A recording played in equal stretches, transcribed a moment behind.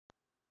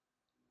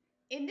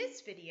In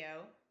this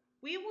video,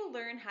 we will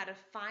learn how to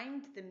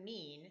find the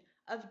mean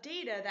of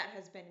data that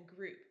has been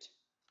grouped.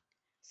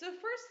 So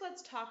first,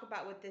 let's talk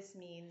about what this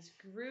means,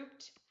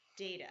 grouped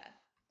data.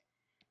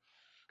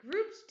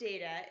 Grouped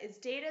data is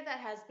data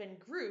that has been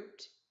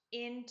grouped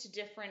into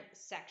different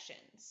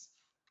sections.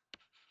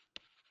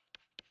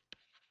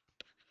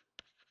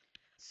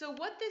 So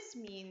what this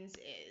means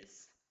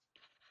is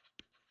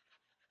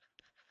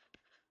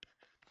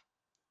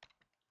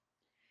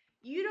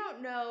you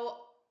don't know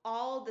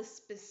all the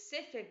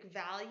specific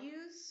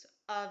values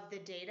of the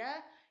data.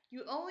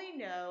 You only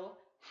know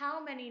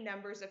how many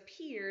numbers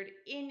appeared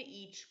in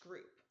each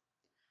group.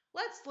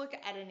 Let's look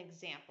at an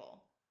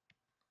example.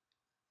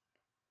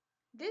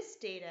 This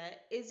data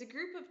is a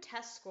group of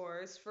test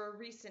scores for a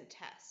recent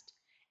test.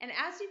 And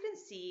as you can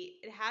see,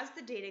 it has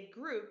the data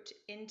grouped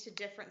into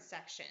different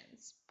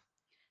sections.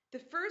 The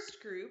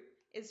first group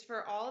is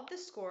for all of the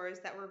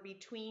scores that were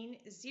between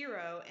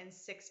 0 and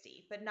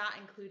 60, but not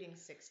including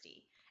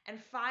 60. And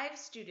 5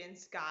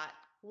 students got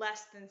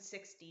less than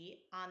 60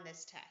 on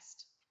this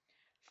test.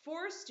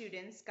 4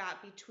 students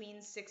got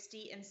between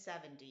 60 and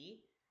 70.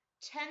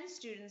 10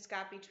 students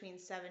got between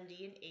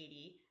 70 and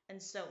 80,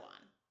 and so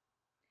on.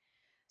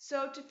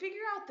 So to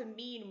figure out the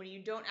mean when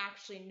you don't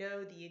actually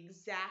know the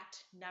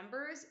exact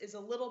numbers is a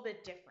little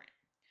bit different.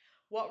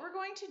 What we're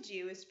going to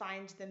do is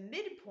find the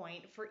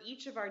midpoint for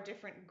each of our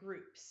different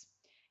groups,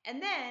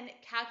 and then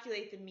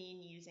calculate the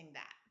mean using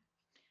that.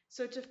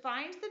 So to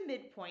find the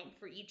midpoint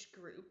for each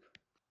group,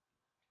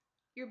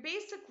 you're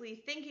basically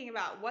thinking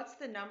about what's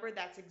the number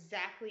that's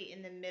exactly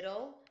in the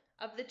middle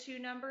of the two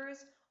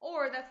numbers,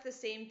 or that's the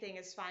same thing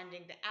as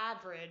finding the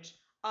average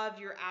of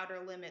your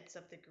outer limits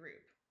of the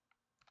group.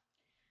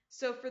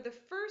 So for the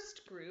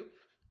first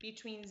group,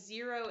 between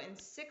 0 and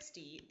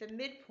 60, the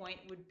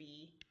midpoint would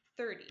be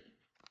 30.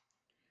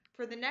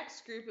 For the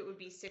next group, it would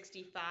be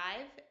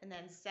 65, and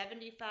then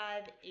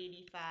 75,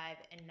 85,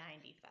 and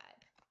 95.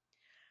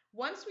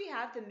 Once we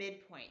have the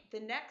midpoint, the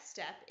next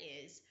step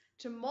is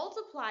to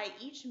multiply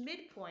each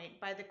midpoint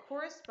by the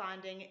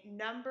corresponding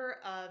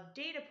number of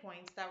data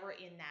points that were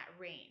in that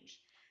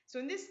range. So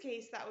in this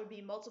case, that would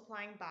be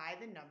multiplying by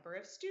the number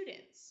of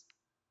students.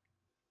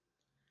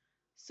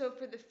 So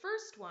for the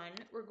first one,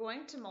 we're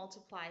going to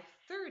multiply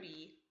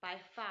 30 by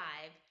 5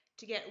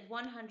 to get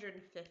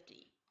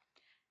 150.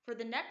 For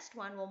the next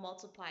one, we'll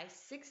multiply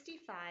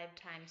 65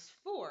 times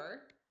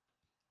 4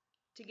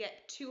 to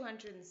get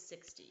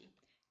 260.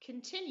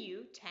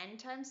 Continue, 10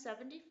 times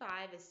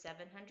 75 is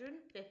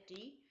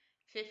 750.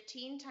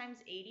 15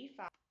 times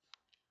 85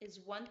 is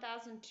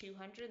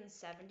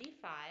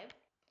 1,275.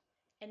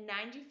 And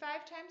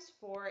 95 times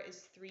 4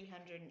 is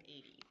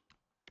 380.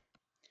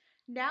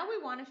 Now we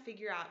want to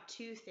figure out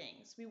two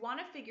things. We want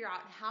to figure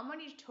out how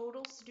many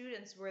total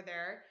students were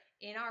there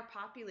in our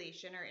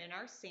population or in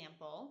our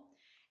sample.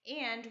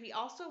 And we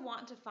also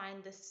want to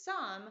find the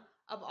sum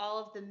of all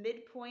of the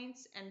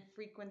midpoints and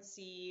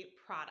frequency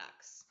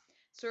products.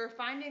 So we're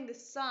finding the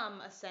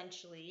sum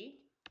essentially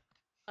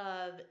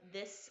of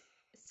this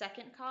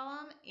second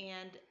column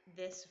and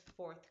this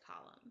fourth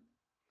column.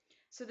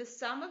 So the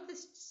sum of the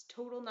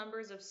total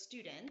numbers of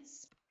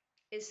students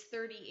is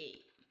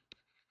 38.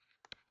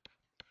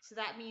 So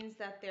that means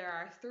that there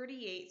are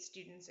 38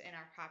 students in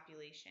our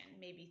population,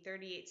 maybe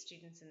 38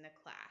 students in the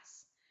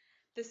class.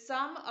 The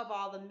sum of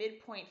all the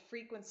midpoint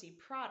frequency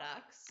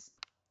products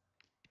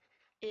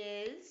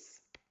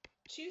is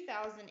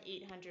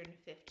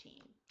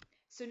 2,815.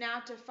 So now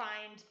to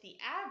find the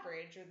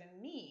average or the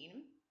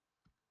mean,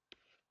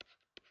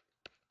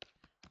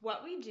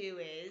 what we do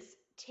is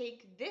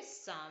take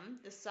this sum,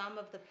 the sum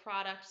of the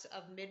products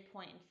of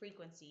midpoint and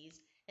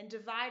frequencies, and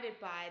divide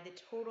it by the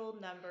total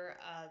number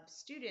of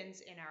students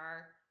in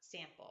our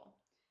sample.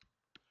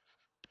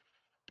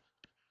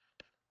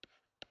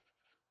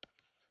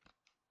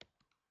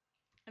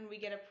 And we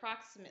get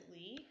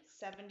approximately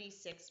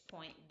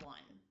 76.1.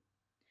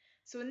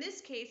 So in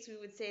this case, we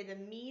would say the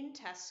mean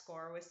test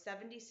score was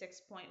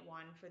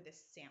 76.1 for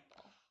this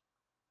sample.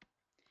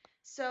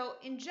 So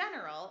in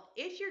general,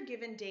 if you're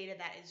given data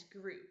that is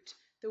grouped,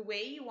 the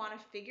way you want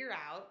to figure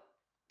out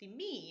the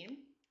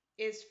mean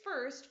is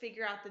first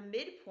figure out the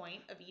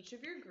midpoint of each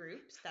of your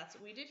groups. That's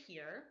what we did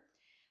here.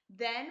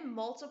 Then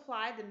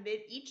multiply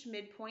each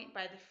midpoint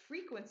by the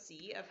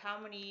frequency of how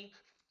many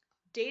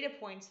data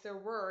points there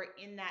were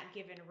in that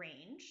given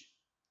range.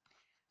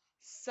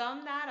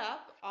 Sum that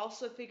up,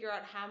 also figure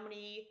out how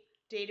many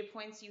data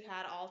points you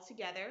had all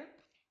together,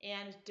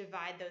 and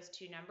divide those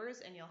two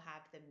numbers, and you'll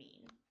have the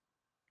mean.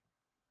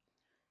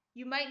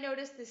 You might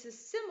notice this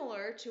is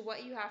similar to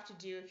what you have to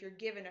do if you're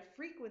given a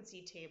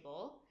frequency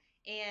table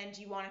and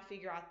you want to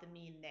figure out the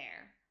mean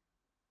there.